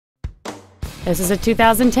This is a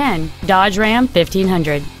 2010 Dodge Ram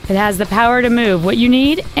 1500. It has the power to move what you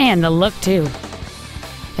need and the look too.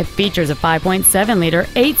 It features a 5.7-liter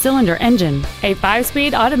 8-cylinder engine, a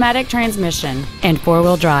 5-speed automatic transmission, and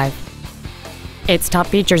 4-wheel drive. Its top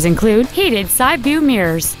features include heated side-view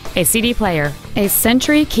mirrors, a CD player, a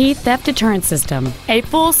Sentry key theft deterrent system, a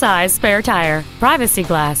full-size spare tire, privacy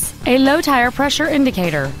glass, a low tire pressure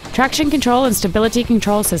indicator, traction control and stability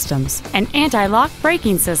control systems, an anti-lock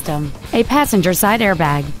braking system, a passenger side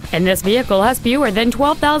airbag, and this vehicle has fewer than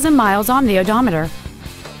 12,000 miles on the odometer.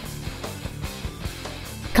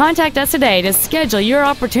 Contact us today to schedule your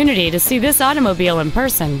opportunity to see this automobile in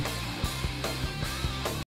person.